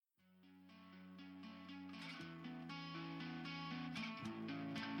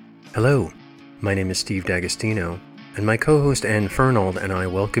Hello, my name is Steve D'Agostino, and my co-host Ann Fernald and I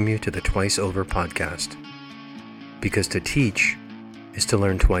welcome you to the Twice Over podcast. Because to teach is to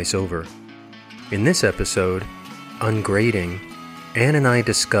learn twice over. In this episode, Ungrading, Ann and I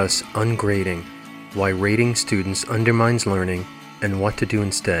discuss ungrading, why rating students undermines learning, and what to do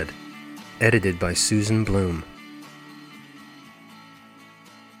instead. Edited by Susan Blum.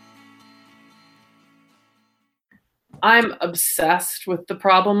 I'm obsessed with the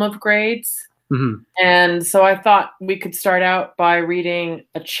problem of grades. Mm-hmm. And so I thought we could start out by reading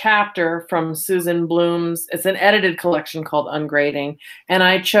a chapter from Susan Blum's, it's an edited collection called Ungrading. And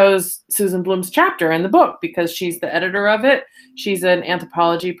I chose Susan Blum's chapter in the book because she's the editor of it. She's an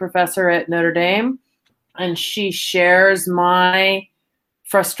anthropology professor at Notre Dame. And she shares my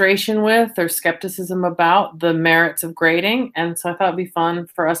frustration with or skepticism about the merits of grading. And so I thought it'd be fun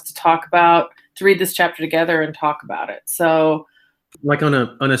for us to read this chapter together and talk about it. So like on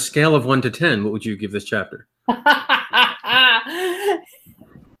a scale of 1 to 10, what would you give this chapter?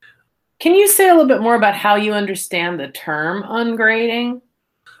 Can you say a little bit more about how you understand the term ungrading?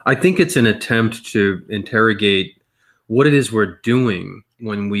 I think it's an attempt to interrogate what it is we're doing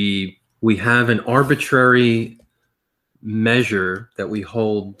when we have an arbitrary measure that we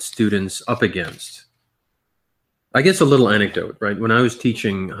hold students up against. I guess a little anecdote, right? When I was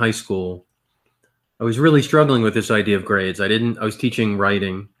teaching high school, I was really struggling with this idea of grades. I was teaching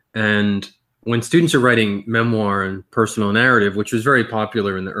writing, and when students are writing memoir and personal narrative, which was very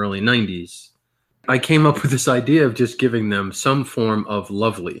popular in the early 90s, I came up with this idea of just giving them some form of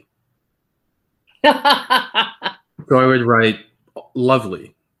lovely. So I would write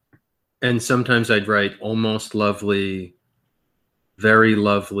lovely, and sometimes I'd write almost lovely, very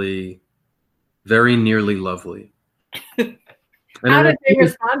nearly lovely. How did they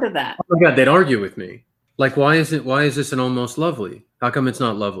respond to that? Oh my God, they'd argue with me. Like, why is this an almost lovely? How come it's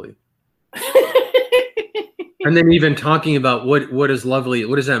not lovely? And then even talking about what is lovely,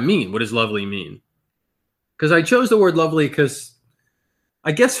 what does that mean? What does lovely mean? Because I chose the word lovely because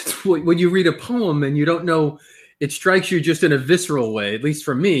I guess it's when you read a poem and you don't know, it strikes you just in a visceral way. At least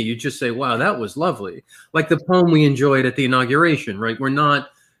for me, you just say, wow, that was lovely. Like the poem we enjoyed at the inauguration, right? We're not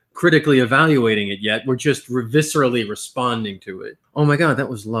critically evaluating it yet. We're just viscerally responding to it. Oh my God, that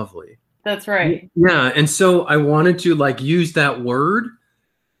was lovely. That's right. Yeah. And so I wanted to use that word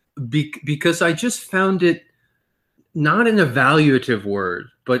because I just found it not an evaluative word,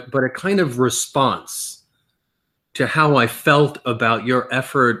 but a kind of response to how I felt about your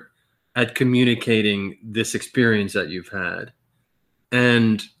effort at communicating this experience that you've had.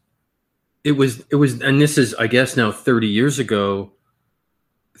 And it was, and this is, I guess now 30 years ago,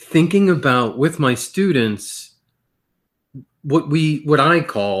 thinking about with my students what I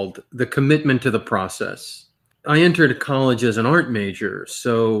called the commitment to the process. I entered college as an art major,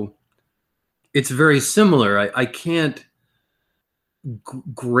 so it's very similar. I can't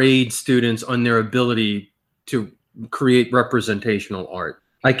grade students on their ability to create representational art.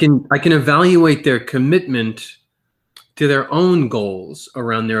 I can evaluate their commitment to their own goals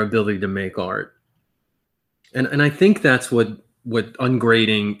around their ability to make art. And I think that's what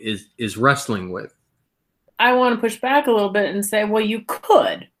ungrading is wrestling with. I want to push back a little bit and say, well, you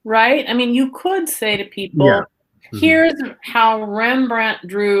could, right? I mean, you could say to people, here's how Rembrandt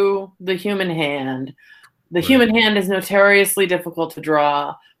drew the human hand. The human hand is notoriously difficult to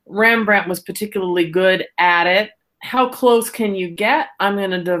draw. Rembrandt was particularly good at it. How close can you get? I'm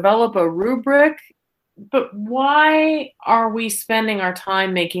going to develop a rubric. But why are we spending our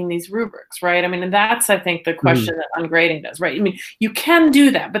time making these rubrics, right? I mean, and that's, I think, the question that ungrading does, right? I mean, you can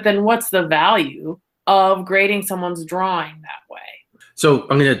do that, but then what's the value of grading someone's drawing that way? So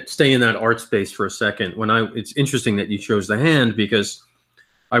I'm going to stay in that art space for a second. It's interesting that you chose the hand because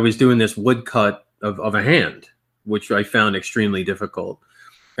I was doing this woodcut of a hand, which I found extremely difficult.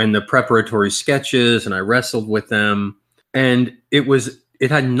 And the preparatory sketches, and I wrestled with them. And it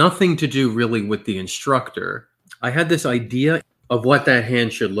had nothing to do really with the instructor. I had this idea of what that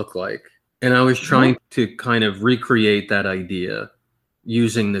hand should look like. And I was trying to kind of recreate that idea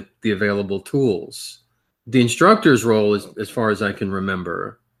using the available tools. The instructor's role, as far as I can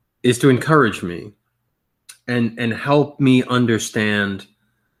remember, is to encourage me and help me understand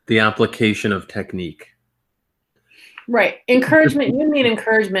the application of technique. Right. Encouragement, you mean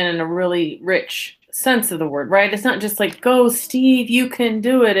encouragement in a really rich sense of the word, right? It's not just like, go, Steve, you can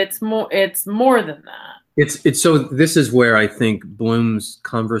do it. It's more than that. It's so this is where I think Bloom's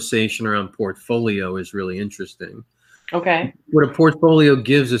conversation around portfolio is really interesting. Okay. What a portfolio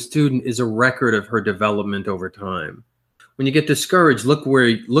gives a student is a record of her development over time. When you get discouraged,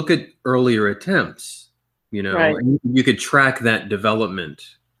 look at earlier attempts, Right. and you could track that development.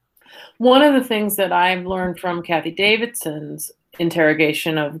 One of the things that I've learned from Kathy Davidson's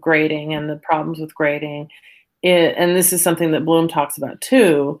interrogation of grading and the problems with grading, and this is something that Blum talks about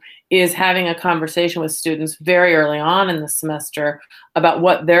too, is having a conversation with students very early on in the semester about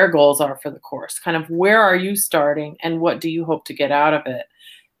what their goals are for the course. Kind of where are you starting and what do you hope to get out of it?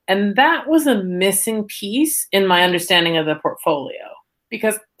 And that was a missing piece in my understanding of the portfolio,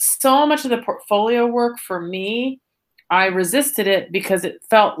 because so much of the portfolio work for me, I resisted it because it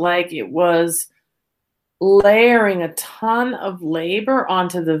felt like it was layering a ton of labor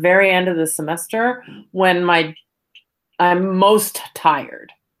onto the very end of the semester when I'm most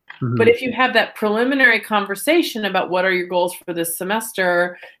tired. Mm-hmm. But if you have that preliminary conversation about what are your goals for this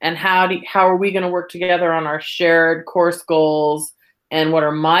semester and how are we going to work together on our shared course goals, and what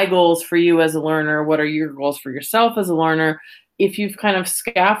are my goals for you as a learner, what are your goals for yourself as a learner, if you've kind of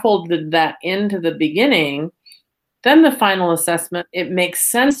scaffolded that into the beginning, then the final assessment, it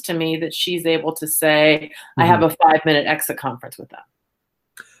makes sense to me that she's able to say, I have a 5-minute exit conference with them.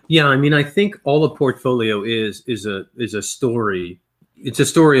 Yeah, I mean, I think all a portfolio is a story. It's a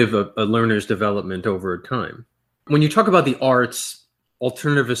story of a learner's development over time. When you talk about the arts,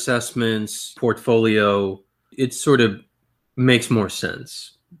 alternative assessments, portfolio, it sort of makes more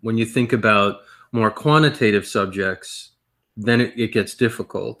sense. When you think about more quantitative subjects, then it gets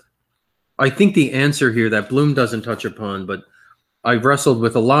difficult. I think the answer here that Blum doesn't touch upon, but I've wrestled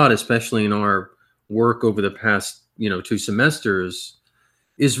with a lot, especially in our work over the past 2 semesters,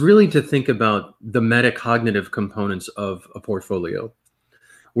 is really to think about the metacognitive components of a portfolio,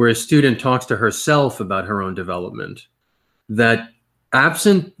 where a student talks to herself about her own development, that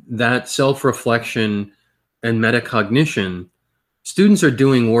absent that self-reflection and metacognition, students are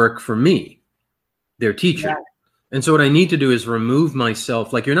doing work for me, their teacher. Yeah. And so what I need to do is remove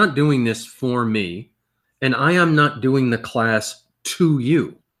myself, like, you're not doing this for me, and I am not doing the class to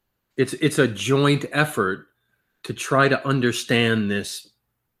you. It's a joint effort to try to understand this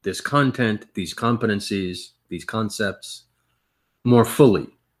content, these competencies, these concepts more fully.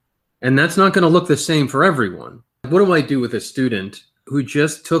 And that's not going to look the same for everyone. What do I do with a student who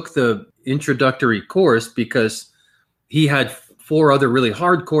just took the introductory course because he had 4 other really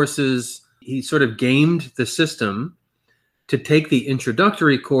hard courses? He sort of gamed the system to take the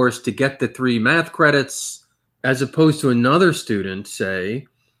introductory course to get the 3 math credits, as opposed to another student, say,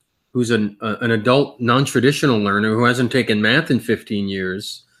 who's an adult non-traditional learner who hasn't taken math in 15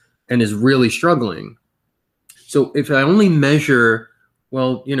 years and is really struggling. So if I only measure,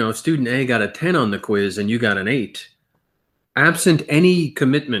 well, student A got a 10 on the quiz and you got an 8, absent any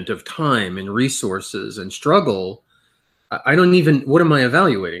commitment of time and resources and struggle, I don't even, what am I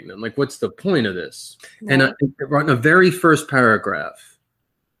evaluating them? Like, what's the point of this? Right. And in the very first paragraph,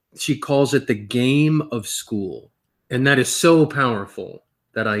 she calls it the game of school. And that is so powerful,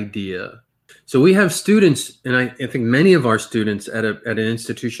 that idea. So we have students, and I think many of our students at an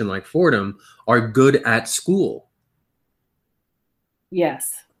institution like Fordham are good at school.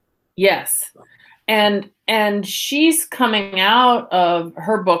 Yes. Yes. And she's coming out of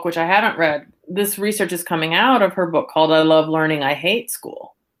her book, which I haven't read. This research is coming out of her book called I Love Learning, I Hate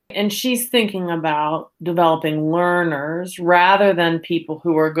School. And she's thinking about developing learners rather than people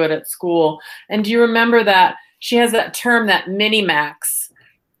who are good at school. And do you remember that she has that term, that mini-max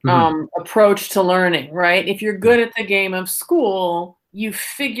approach to learning, right? If you're good at the game of school, you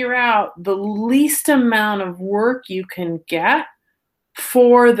figure out the least amount of work you can get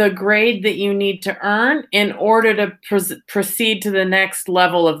for the grade that you need to earn in order to proceed to the next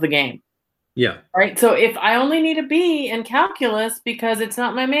level of the game. Yeah. Right. So if I only need a B in calculus because it's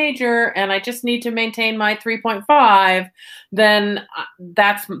not my major and I just need to maintain my 3.5, then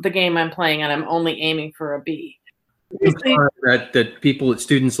that's the game I'm playing and I'm only aiming for a B. That people,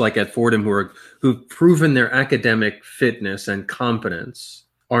 students like at Fordham who've proven their academic fitness and competence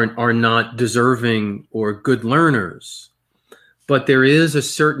are not deserving or good learners. But there is a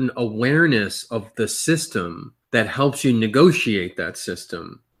certain awareness of the system that helps you negotiate that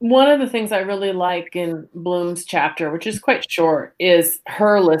system. One of the things I really like in Blum's chapter, which is quite short, is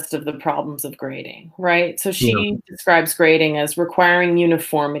her list of the problems of grading, right? So she describes grading as requiring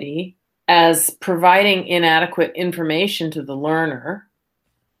uniformity, as providing inadequate information to the learner,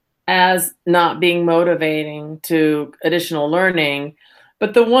 as not being motivating to additional learning.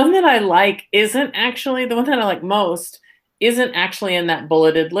 But the one that I like isn't actually, the one that I like most isn't actually in that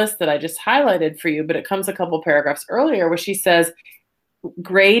bulleted list that I just highlighted for you, but it comes a couple paragraphs earlier where she says,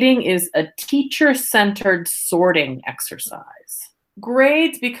 grading is a teacher-centered sorting exercise.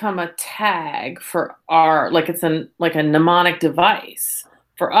 Grades become a tag for like a mnemonic device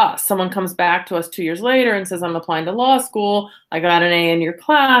for us. Someone comes back to us 2 years later and says, I'm applying to law school. I got an A in your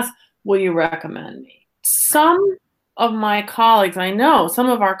class. will you recommend me? Some of my colleagues, I know some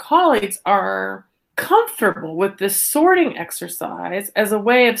of our colleagues are comfortable with this sorting exercise as a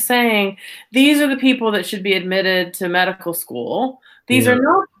way of saying, these are the people that should be admitted to medical school. These are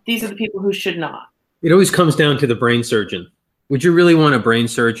not, these are the people who should not. It always comes down to the brain surgeon. Would you really want a brain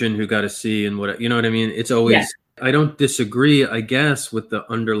surgeon who got a C and what, you know what I mean? It's always, I don't disagree, I guess, with the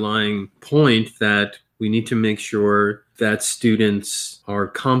underlying point that we need to make sure that students are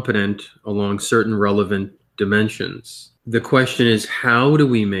competent along certain relevant dimensions. The question is, how do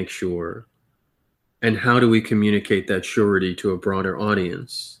we make sure, and how do we communicate that surety to a broader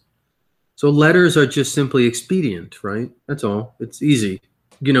audience? So letters are just simply expedient, right? That's all. It's easy.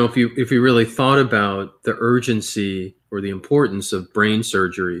 You know, if you really thought about the urgency or the importance of brain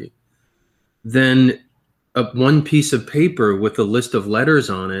surgery, then one piece of paper with a list of letters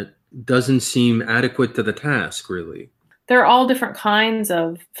on it doesn't seem adequate to the task, really. They're all different kinds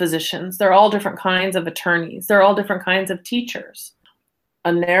of physicians. They're all different kinds of attorneys. They're all different kinds of teachers.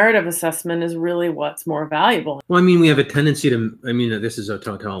 A narrative assessment is really what's more valuable. Well, I mean, we have a tendency to, I mean, this is a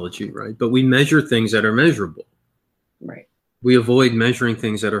tautology, right? But we measure things that are measurable. Right. We avoid measuring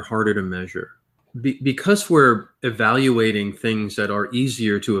things that are harder to measure. Because we're evaluating things that are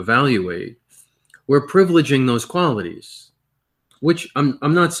easier to evaluate, we're privileging those qualities, which I'm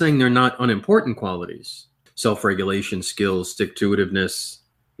not saying they're not unimportant qualities. Self-regulation skills, stick-to-itiveness,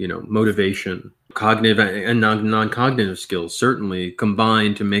 you know, motivation, cognitive and non-cognitive skills certainly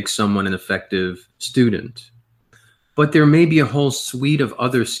combine to make someone an effective student. But there may be a whole suite of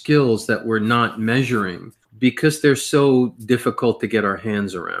other skills that we're not measuring because they're so difficult to get our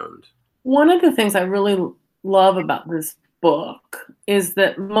hands around. One of the things I really love about this book is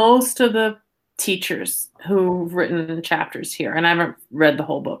that most of the teachers who've written chapters here, and I haven't read the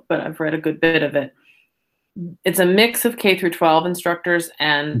whole book, but I've read a good bit of it. It's a mix of K through 12 instructors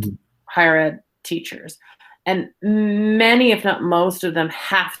and higher ed teachers. And many, if not most of them,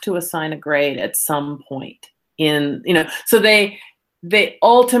 have to assign a grade at some point in, you know, so they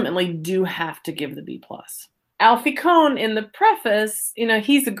ultimately do have to give the B+. Alfie Kohn in the preface, you know,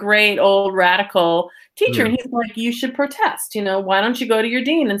 he's a great old radical teacher, and he's like, you should protest, you know, why don't you go to your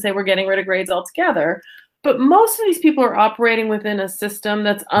dean and say we're getting rid of grades altogether? But most of these people are operating within a system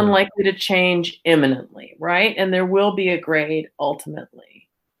that's unlikely to change imminently, right? And there will be a grade ultimately.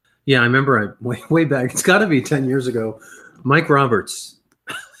 Yeah, I remember way back, it's got to be 10 years ago, Mike Roberts.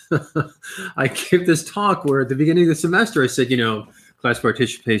 I gave this talk where at the beginning of the semester, I said, you know, class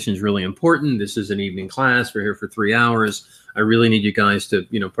participation is really important. This is an evening class. We're here for 3 hours. I really need you guys to,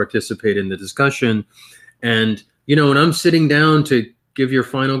 you know, participate in the discussion. And, you know, when I'm sitting down to give your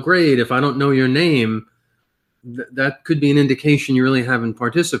final grade, if I don't know your name, that could be an indication you really haven't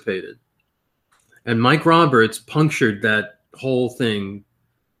participated. And Mike Roberts punctured that whole thing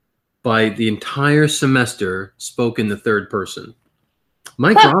by the entire semester spoke in the third person.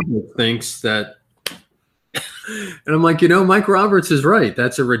 Mike Roberts thinks that, and I'm like, you know, Mike Roberts is right.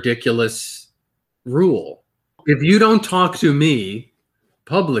 That's a ridiculous rule. If you don't talk to me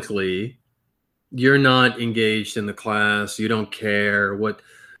publicly, you're not engaged in the class. You don't care what.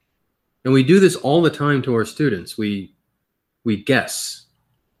 And we do this all the time to our students. We guess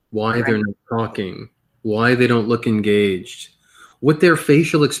why they're not talking, why they don't look engaged, what their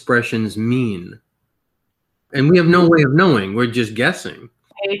facial expressions mean. And we have no way of knowing. We're just guessing.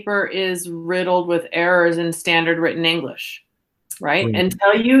 Paper is riddled with errors in standard written English, right?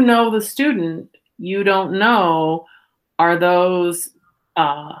 Until you know the student, you don't know, are those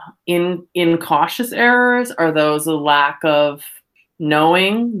incautious errors? Are those a lack of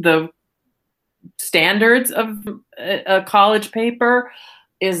knowing the standards of a college paper?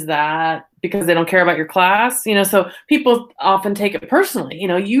 Is that because they don't care about your class? You know, so people often take it personally. You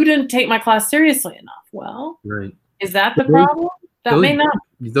know, you didn't take my class seriously enough. Well, is that the problem? That may not.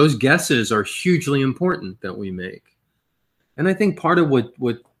 Those guesses are hugely important that we make. And I think part of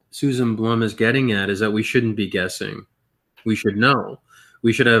what Susan Blum is getting at is that we shouldn't be guessing. We should know.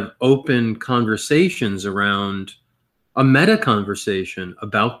 We should have open conversations around a meta conversation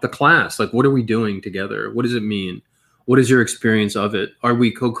about the class. Like, what are we doing together? What does it mean? What is your experience of it? Are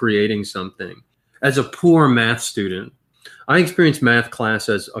we co-creating something? As a poor math student, I experienced math class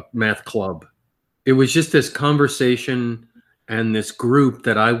as a math club. It was just this conversation and this group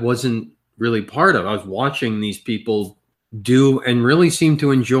that I wasn't really part of. I was watching these people do and really seem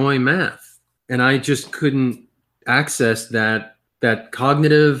to enjoy math. And I just couldn't access that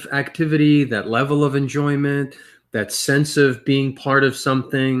cognitive activity, that level of enjoyment, that sense of being part of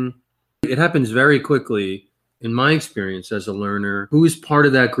something. It happens very quickly, in my experience as a learner, who is part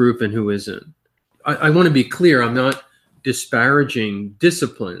of that group and who isn't. I want to be clear. I'm not disparaging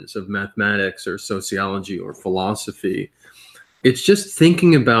disciplines of mathematics or sociology or philosophy. It's just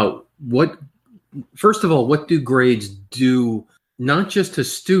thinking about first of all, what do grades do, not just to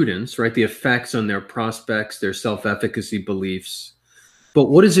students, right? The effects on their prospects, their self-efficacy beliefs, but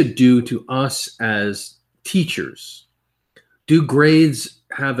what does it do to us as teachers? Do grades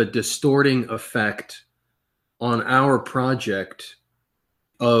have a distorting effect on our project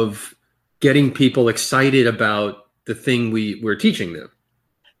of getting people excited about the thing we're teaching them?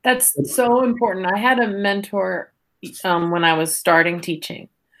 That's so important. I had a mentor when I was starting teaching,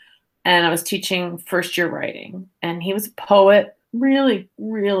 and I was teaching first year writing, and he was a poet, really,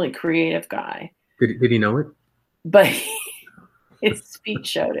 really creative guy. Did he know it? But his speech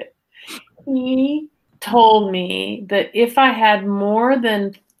showed it. He told me that if I had more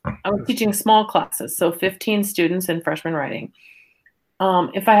than, I was teaching small classes, so 15 students in freshman writing.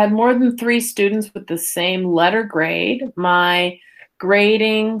 If I had more than 3 students with the same letter grade, my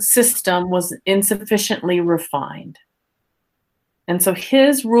grading system was insufficiently refined. And so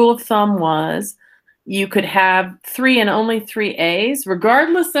his rule of thumb was you could have 3 and only 3 A's,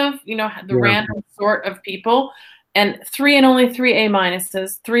 regardless of, the random sort of people, and 3 and only 3 A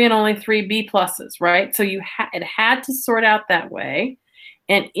minuses, 3 and only 3 B pluses, right? So it had to sort out that way.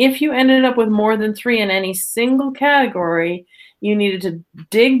 And if you ended up with more than 3 in any single category, you needed to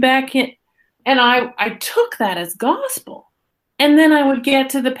dig back in. And I took that as gospel. And then I would get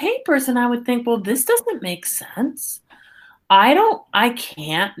to the papers and I would think, well, this doesn't make sense. I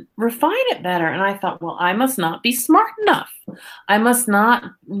can't refine it better. And I thought, well, I must not be smart enough. I must not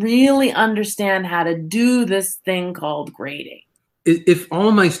really understand how to do this thing called grading. If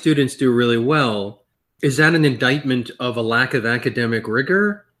all my students do really well, is that an indictment of a lack of academic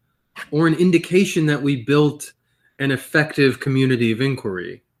rigor or an indication that we built an effective community of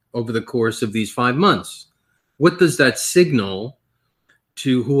inquiry over the course of these 5 months? What does that signal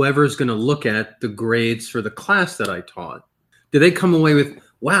to whoever's going to look at the grades for the class that I taught? Do they come away with,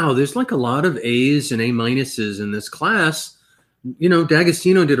 wow, there's like a lot of A's and A minuses in this class.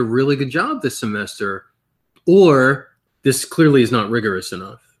 D'Agostino did a really good job this semester. Or this clearly is not rigorous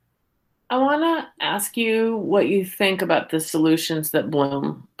enough. I want to ask you what you think about the solutions that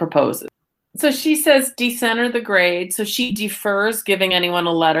Blum proposes. So she says decenter the grade. So she defers giving anyone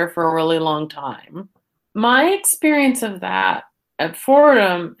a letter for a really long time. My experience of that at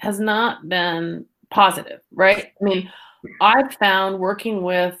Fordham has not been positive, right? I mean, I've found working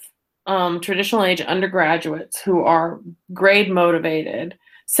with traditional age undergraduates who are grade motivated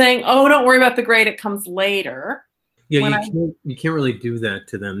saying, oh, don't worry about the grade, it comes later. Yeah, you can't really do that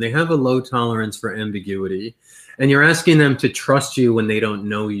to them. They have a low tolerance for ambiguity, and you're asking them to trust you when they don't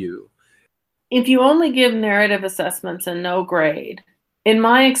know you. If you only give narrative assessments and no grade, in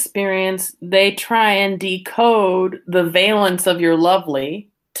my experience, they try and decode the valence of your lovely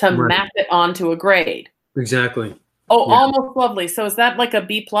to map it onto a grade. Exactly. Oh, yeah. Almost lovely. So is that like a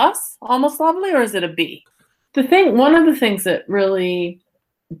B plus, almost lovely, or is it a B? One of the things that really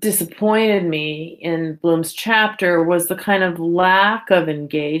disappointed me in Blum's chapter was the kind of lack of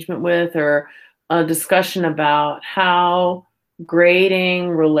engagement with or a discussion about how grading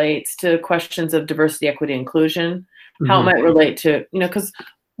relates to questions of diversity, equity, inclusion, how it might relate to, because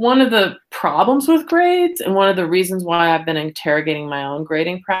one of the problems with grades and one of the reasons why I've been interrogating my own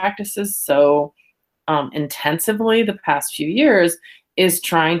grading practices so intensively the past few years is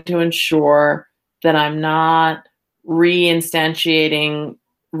trying to ensure that I'm not reinstantiating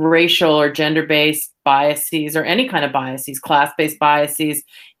racial or gender-based biases or any kind of biases, class-based biases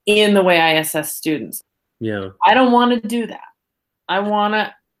in the way I assess students. Yeah. I don't want to do that. I want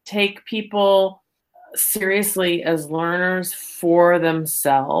to take people seriously as learners for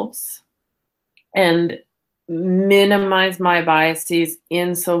themselves and minimize my biases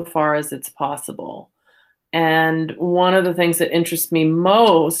insofar as it's possible. And one of the things that interests me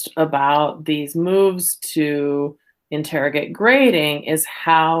most about these moves to interrogate grading is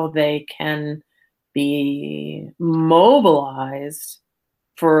how they can be mobilized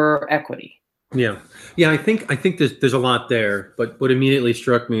for equity. Yeah. I think there's a lot there, but what immediately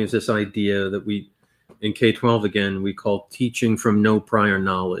struck me is this idea that we, in K-12 again, we call teaching from no prior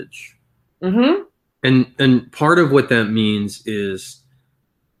knowledge. Mm-hmm. And part of what that means is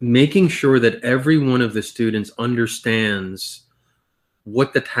making sure that every one of the students understands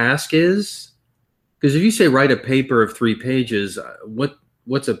what the task is. Because if you say write a paper of 3 pages,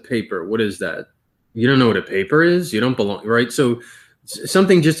 what's a paper? What is that? You don't know what a paper is? You don't belong, right? So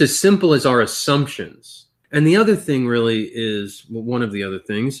something just as simple as our assumptions. And the other thing really is, one of the other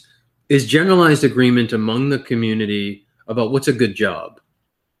things, is generalized agreement among the community about what's a good job.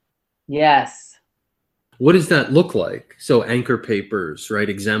 Yes. What does that look like? So anchor papers, right?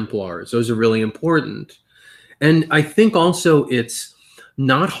 Exemplars, those are really important. And I think also it's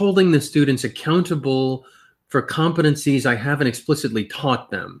not holding the students accountable for competencies I haven't explicitly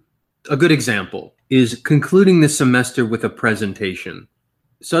taught them. A good example is concluding the semester with a presentation.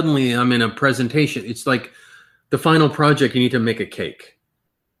 Suddenly I'm in a presentation. It's like the final project, you need to make a cake.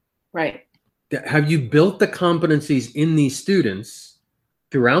 Right. Have you built the competencies in these students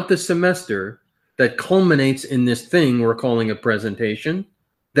throughout the semester that culminates in this thing we're calling a presentation?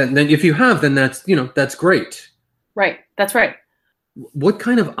 Then if you have, then that's great. Right. That's right. What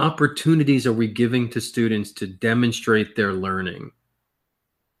kind of opportunities are we giving to students to demonstrate their learning?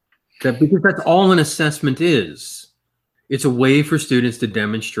 Because that's all an assessment is. It's a way for students to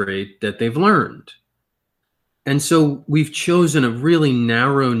demonstrate that they've learned. And so we've chosen a really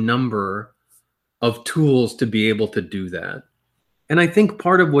narrow number of tools to be able to do that. And I think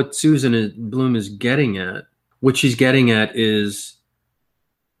part of what Susan Blum is getting at, what she's getting at is,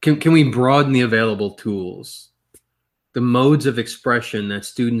 can we broaden the available tools, the modes of expression that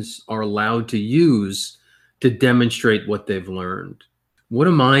students are allowed to use to demonstrate what they've learned? What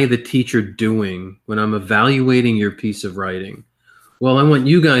am I, the teacher, doing when I'm evaluating your piece of writing? Well, I want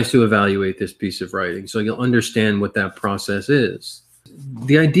you guys to evaluate this piece of writing so you'll understand what that process is.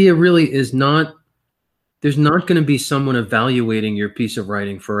 The idea really is not, there's not going to be someone evaluating your piece of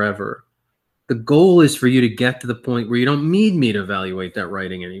writing forever. The goal is for you to get to the point where you don't need me to evaluate that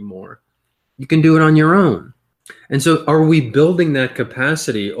writing anymore. You can do it on your own. And so are we building that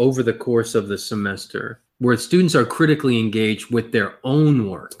capacity over the course of the semester where students are critically engaged with their own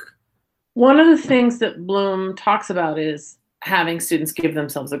work? One of the things that Bloom talks about is having students give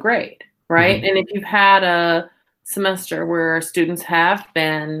themselves a grade, right? Mm-hmm. And if you've had a semester where students have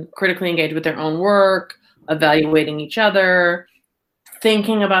been critically engaged with their own work, evaluating each other,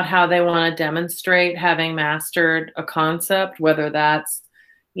 thinking about how they want to demonstrate having mastered a concept, whether that's,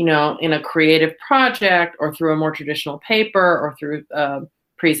 in a creative project or through a more traditional paper or through a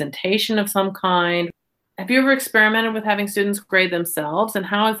presentation of some kind. Have you ever experimented with having students grade themselves, and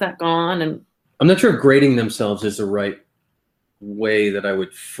how has that gone? And I'm not sure grading themselves is the right way that I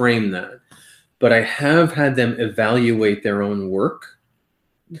would frame that, but I have had them evaluate their own work.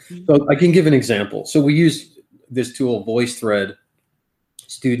 Mm-hmm. So I can give an example. So we use this tool, VoiceThread.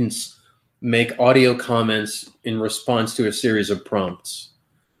 Students make audio comments in response to a series of prompts.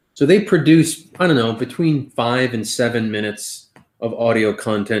 So they produce, I don't know, between 5 and 7 minutes of audio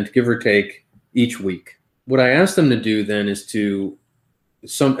content, give or take, each week. What I asked them to do then is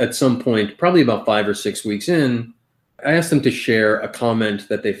at some point, probably about 5 or 6 weeks in, I asked them to share a comment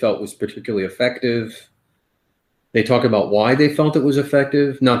that they felt was particularly effective. They talk about why they felt it was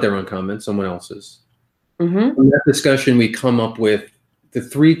effective, not their own comment, someone else's. Mm-hmm. In that discussion, we come up with the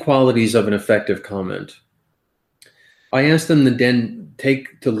 3 qualities of an effective comment. I asked them to then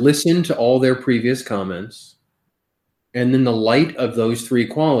to listen to all their previous comments, and in the light of those 3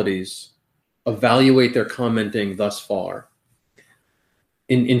 qualities, evaluate their commenting thus far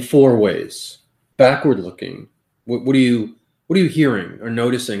in 4 ways. Backward looking. What are you hearing or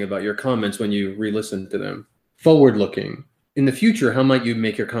noticing about your comments when you re-listen to them? Forward looking. In the future, how might you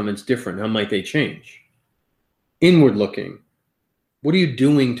make your comments different? How might they change? Inward looking. What are you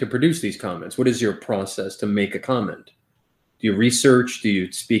doing to produce these comments? What is your process to make a comment? Do you research? Do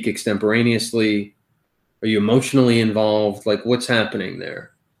you speak extemporaneously? Are you emotionally involved? Like, what's happening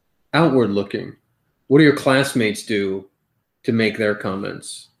there? Outward looking. What do your classmates do to make their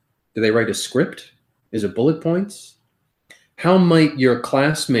comments? Do they write a script? Is it bullet points? How might your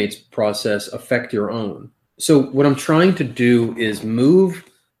classmates' process affect your own? So what I'm trying to do is move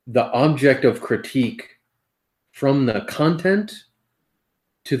the object of critique from the content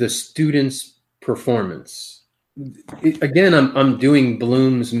to the student's performance. Again, I'm doing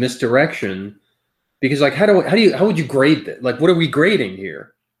Bloom's misdirection because, like, how would you grade that? Like, what are we grading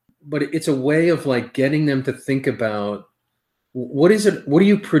here? But it's a way of like getting them to think about what is it? What are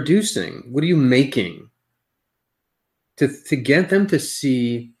you producing? What are you making? To get them to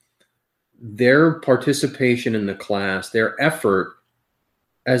see their participation in the class, their effort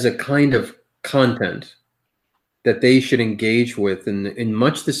as a kind of content that they should engage with in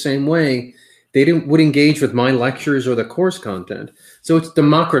much the same way they would engage with my lectures or the course content. So it's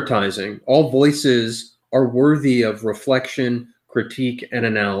democratizing. All voices are worthy of reflection, critique, and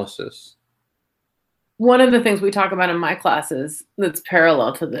analysis. One of the things we talk about in my classes that's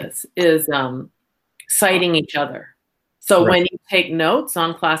parallel to this is citing each other. So right. When you take notes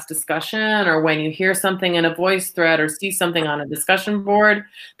on class discussion, or when you hear something in a voice thread or see something on a discussion board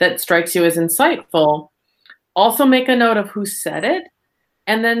that strikes you as insightful, also make a note of who said it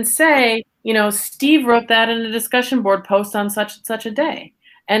and then say, Steve wrote that in a discussion board post on such and such a day,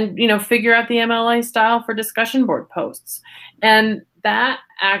 and, figure out the MLA style for discussion board posts. And that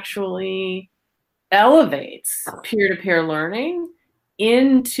actually elevates peer-to-peer learning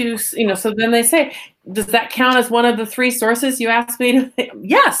into, so then they say, does that count as one of the 3 sources you asked me to?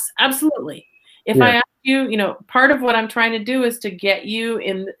 Yes, absolutely. If I ask you, part of what I'm trying to do is to get you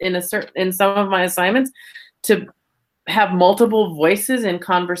in some of my assignments to have multiple voices in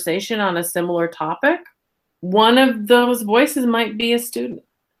conversation on a similar topic. One of those voices might be a student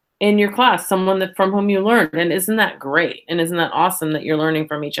in your class, someone from whom you learned. And isn't that great? And isn't that awesome that you're learning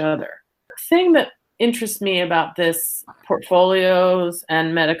from each other? The thing that interests me about this portfolios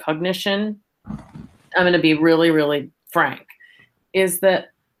and metacognition, I'm going to be really, really frank, is that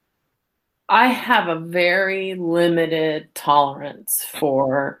I have a very limited tolerance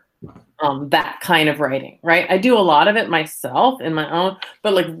for that kind of writing, right? I do a lot of it myself in my own,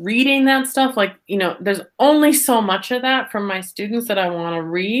 but like reading that stuff, like, there's only so much of that from my students that I want to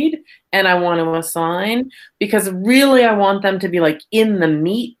read and I want to assign, because really I want them to be like in the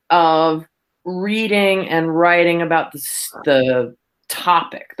meat of reading and writing about the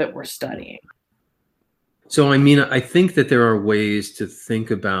topic that we're studying. So, I mean, I think that there are ways to think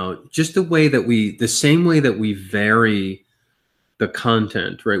about just the same way that we vary the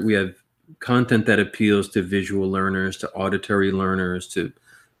content, right? We have content that appeals to visual learners, to auditory learners, to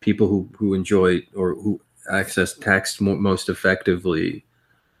people who enjoy or who access text most effectively.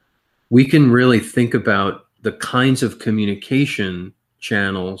 We can really think about the kinds of communication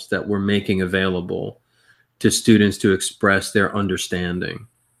channels that we're making available to students to express their understanding.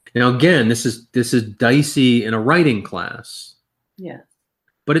 Now, again, this is dicey in a writing class. Yeah.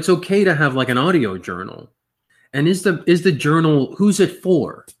 But it's okay to have like an audio journal. And is the journal, who's it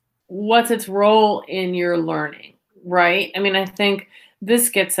for? What's its role in your learning, right? I mean, I think this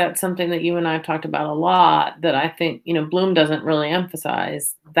gets at something that you and I have talked about a lot that I think, Blum doesn't really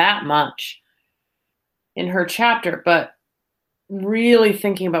emphasize that much in her chapter, but really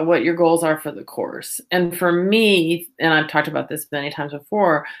thinking about what your goals are for the course. And for me, and I've talked about this many times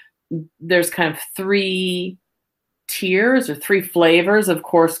before, there's kind of 3 tiers or 3 flavors of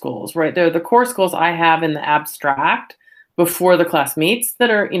course goals, right? There are the course goals I have in the abstract before the class meets that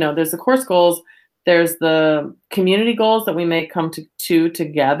are, there's the course goals, there's the community goals that we may come to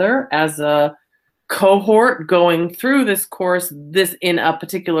together as a cohort going through this course in a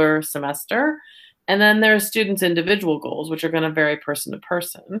particular semester. And then there's students' individual goals, which are going to vary person to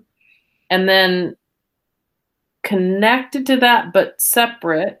person. And then connected to that, but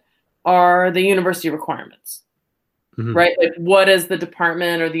separate, are the university requirements, right? Like, what does the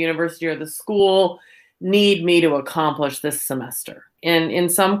department or the university or the school need me to accomplish this semester? And in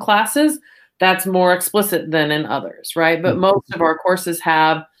some classes, that's more explicit than in others, right? But most of our courses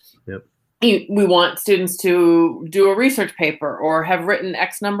have, we want students to do a research paper or have written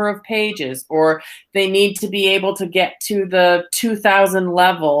X number of pages, or they need to be able to get to the 2000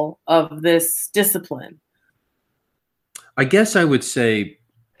 level of this discipline. I guess I would say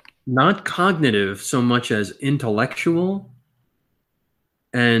not cognitive so much as intellectual.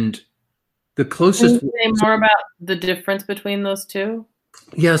 And the closest. Can you say more about the difference between those two?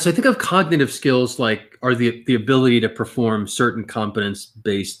 Yes, I think of cognitive skills like are the ability to perform certain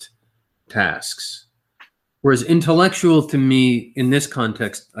competence-based tasks. Whereas intellectual to me in this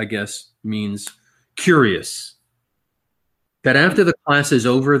context, I guess, means curious. That after the class is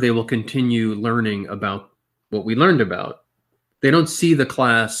over, they will continue learning about what we learned about. They don't see the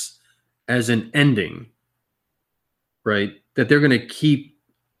class as an ending, right? That they're going to keep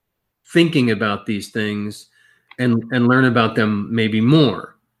thinking about these things and learn about them maybe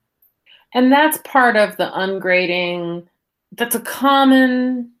more. And that's part of the ungrading. That's a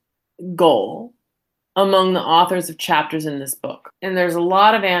common goal among the authors of chapters in this book. And there's a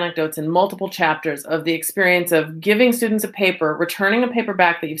lot of anecdotes in multiple chapters of the experience of giving students a paper, returning a paper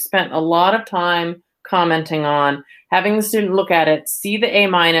back that you've spent a lot of time commenting on, having the student look at it, see the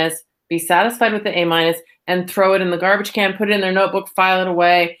A-, be satisfied with the A-, and throw it in the garbage can, put it in their notebook, file it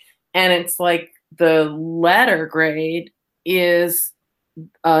away. And it's like the letter grade is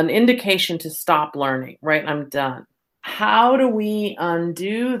an indication to stop learning, right? I'm done. How do we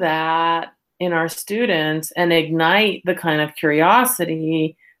undo that in our students and ignite the kind of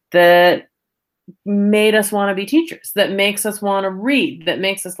curiosity that made us want to be teachers, that makes us want to read, that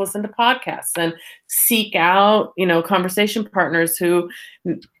makes us listen to podcasts and seek out, conversation partners who,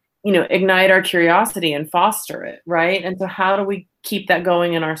 ignite our curiosity and foster it, right? And so how do we keep that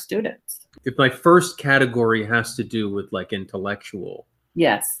going in our students? If my first category has to do with like intellectual.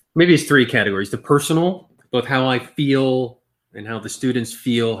 Yes. Maybe it's 3 categories. The personal, both how I feel and how the students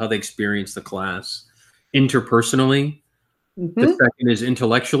feel, how they experience the class interpersonally. Mm-hmm. The second is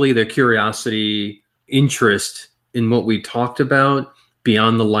intellectually, their curiosity, interest in what we talked about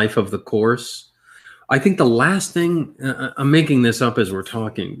beyond the life of the course. I think the last thing, I'm making this up as we're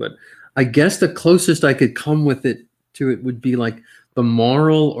talking, but I guess the closest I could come with it to it would be like the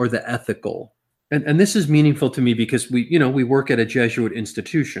moral or the ethical. And this is meaningful to me because we work at a Jesuit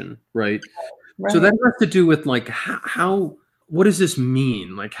institution, right? So that has to do with like how what does this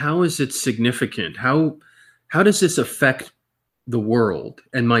mean? Like how is it significant? How does this affect the world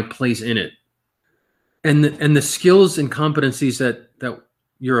and my place in it? And the skills and competencies that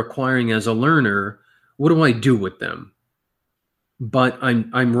you're acquiring as a learner, what do I do with them? But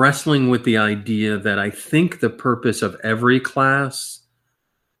I'm wrestling with the idea that I think the purpose of every class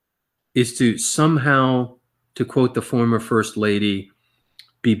is to somehow, to quote the former First Lady,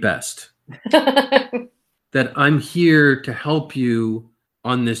 be best. That I'm here to help you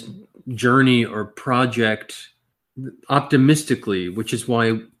on this journey or project optimistically, which is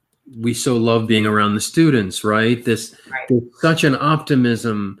why we so love being around the students, right? There's such an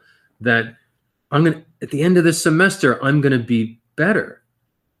optimism that at the end of this semester, I'm going to be better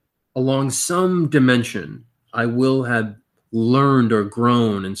along some dimension. I will have learned or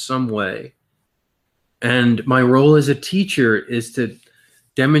grown in some way. And my role as a teacher is to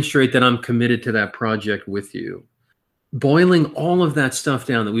demonstrate that I'm committed to that project with you. Boiling all of that stuff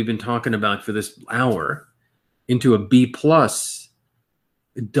down that we've been talking about for this hour into a B+,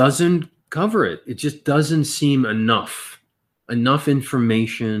 it doesn't cover it. It just doesn't seem enough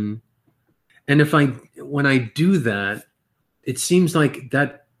information. And when I do that, it seems like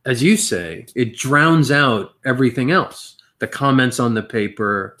that, as you say, it drowns out everything else. The comments on the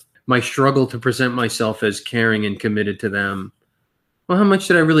paper, my struggle to present myself as caring and committed to them. Well, how much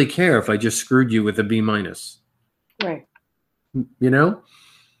did I really care if I just screwed you with a B-? Right. You know?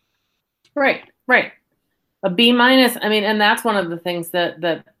 Right. A B-, I mean, and that's one of the things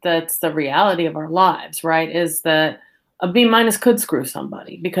that's the reality of our lives, right? Is that a B- could screw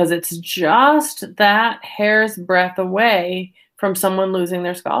somebody because it's just that hair's breadth away from someone losing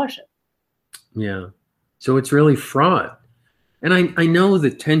their scholarship. Yeah. So it's really fraught. And I know the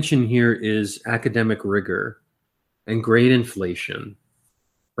tension here is academic rigor and grade inflation,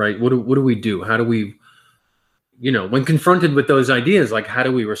 right? What do we do? How do we, when confronted with those ideas, like how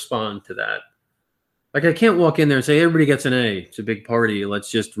do we respond to that? Like I can't walk in there and say, everybody gets an A. It's a big party.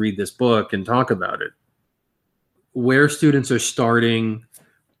 Let's just read this book and talk about it. Where students are starting,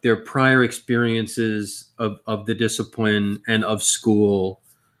 their prior experiences of the discipline and of school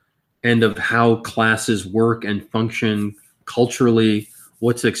and of how classes work and function culturally,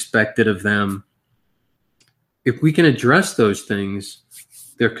 what's expected of them. If we can address those things,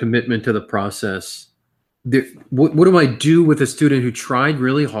 their commitment to the process, what do I do with a student who tried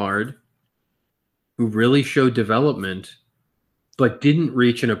really hard, who really showed development, but didn't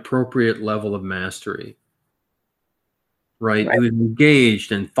reach an appropriate level of mastery, right? Who was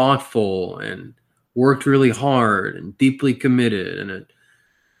engaged and thoughtful and worked really hard and deeply committed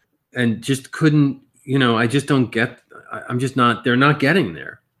and just couldn't, I just don't get, they're not getting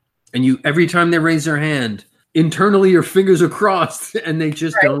there. And every time they raise their hand, internally your fingers are crossed and they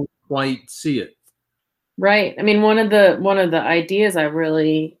just don't quite see it. Right. I mean, one of the ideas I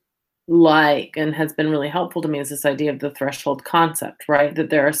really like and has been really helpful to me is this idea of the threshold concept, right? That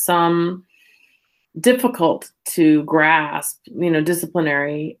there are some difficult to grasp,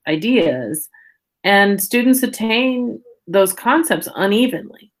 disciplinary ideas, and students attain those concepts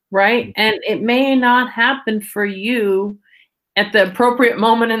unevenly, right? And it may not happen for you at the appropriate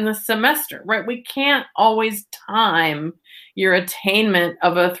moment in the semester, right? We can't always time your attainment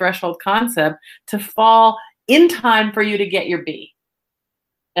of a threshold concept to fall in time for you to get your B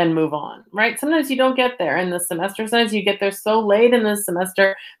and move on, right? Sometimes you don't get there in the semester. Sometimes you get there so late in the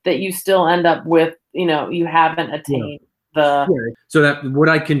semester that you still end up with, you haven't attained the... So that what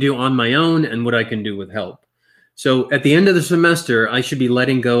I can do on my own and what I can do with help. So at the end of the semester, I should be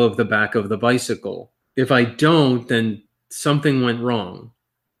letting go of the back of the bicycle. If I don't, then something went wrong.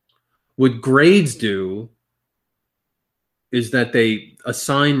 What grades do is that they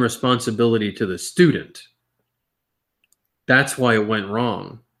assign responsibility to the student. That's why it went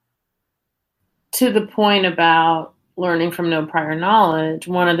wrong. To the point about learning from no prior knowledge,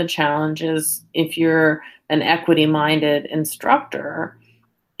 one of the challenges, if you're an equity-minded instructor,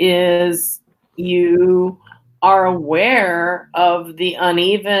 is you are aware of the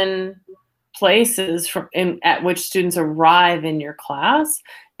uneven places at which students arrive in your class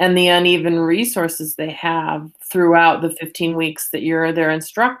and the uneven resources they have throughout the 15 weeks that you're their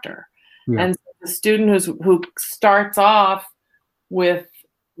instructor. Yeah. And so the student who starts off with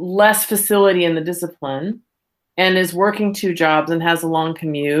less facility in the discipline and is working 2 jobs and has a long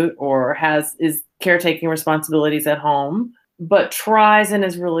commute or is caretaking responsibilities at home, but tries and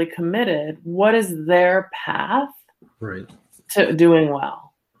is really committed, what is their path to doing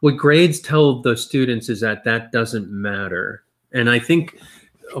well? What grades tell the students is that doesn't matter. And I think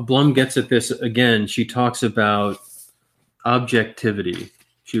Blum gets at this again. She talks about objectivity.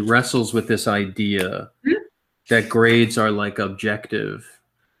 She wrestles with this idea that grades are like objective.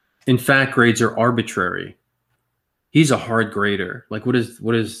 In fact, grades are arbitrary. He's a hard grader. Like, what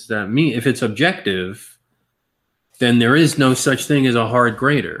does that mean? If it's objective, then there is no such thing as a hard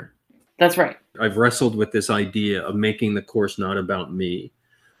grader. That's right. I've wrestled with this idea of making the course not about me,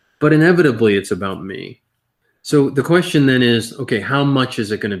 but inevitably it's about me. So the question then is, okay, how much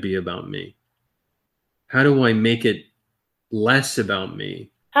is it going to be about me? How do I make it less about me?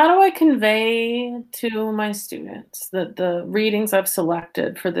 How do I convey to my students that the readings I've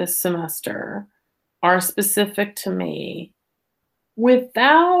selected for this semester are specific to me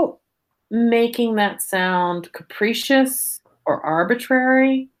without making that sound capricious or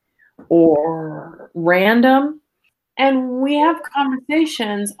arbitrary or random? And we have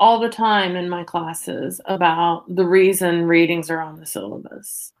conversations all the time in my classes about the reason readings are on the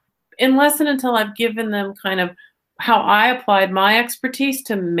syllabus. Unless and until I've given them kind of how I applied my expertise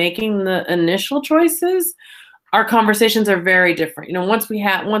to making the initial choices, our conversations are very different. You know, once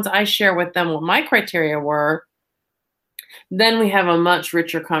I share with them what my criteria were, then we have a much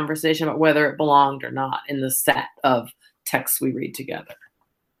richer conversation about whether it belonged or not in the set of texts we read together.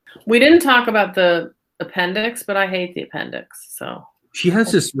 We didn't talk about the appendix, but I hate the appendix. So she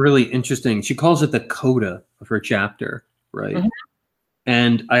has this really interesting, she calls it the coda of her chapter, right? Mm-hmm.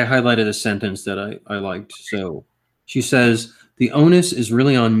 And I highlighted a sentence that I liked. So she says, the onus is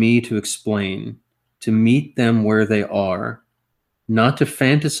really on me to explain, to meet them where they are, not to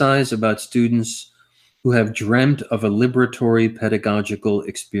fantasize about students who have dreamt of a liberatory pedagogical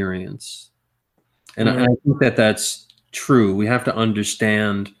experience. And I think that that's true. We have to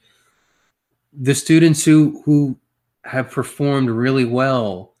understand the students who have performed really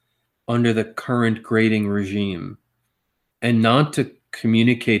well under the current grading regime, and not to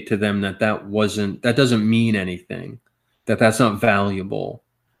communicate to them that doesn't mean anything, that's not valuable.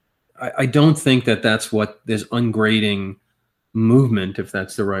 I don't think that that's what this ungrading movement, if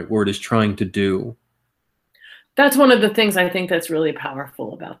that's the right word, is trying to do. That's one of the things I think that's really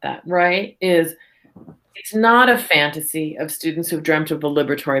powerful about that, right? Is it's not a fantasy of students who've dreamt of a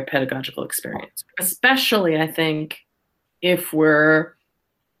liberatory pedagogical experience, especially, I think, if we're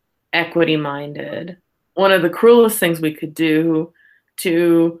equity-minded. One of the cruelest things we could do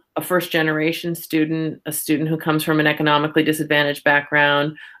to a first-generation student, a student who comes from an economically disadvantaged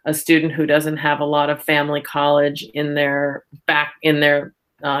background, a student who doesn't have a lot of family college in their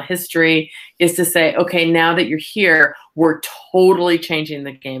history, is to say, okay, now that you're here, we're totally changing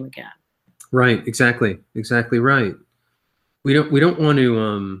the game again. Right, exactly right. We don't want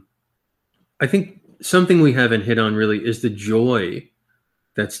to. I think something we haven't hit on really is the joy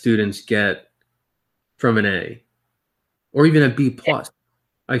that students get from an A, or even a B+.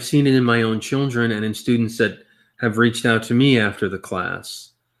 I've seen it in my own children and in students that have reached out to me after the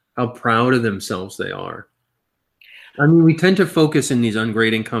class, how proud of themselves they are. I mean, we tend to focus in these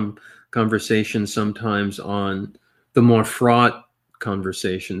ungrading conversations sometimes on the more fraught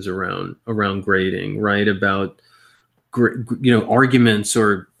conversations around grading, right? About arguments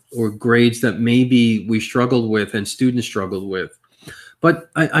or grades that maybe we struggled with and students struggled with. But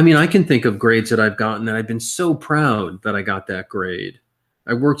I mean, I can think of grades that I've gotten that I've been so proud that I got that grade.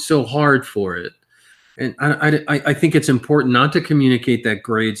 I worked so hard for it. And I think it's important not to communicate that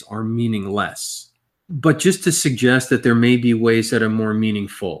grades are meaningless, but just to suggest that there may be ways that are more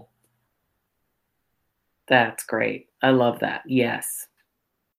meaningful. That's great. I love that. Yes.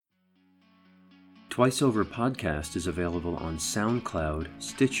 Twice Over Podcast is available on SoundCloud,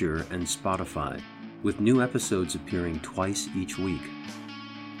 Stitcher, and Spotify, with new episodes appearing twice each week.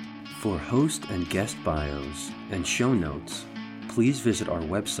 For host and guest bios and show notes, please visit our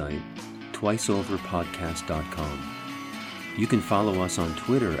website, twiceoverpodcast.com. You can follow us on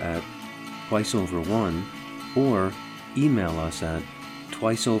Twitter at twiceover1 or email us at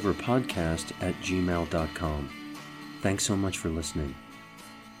twiceoverpodcast@gmail.com. Thanks so much for listening.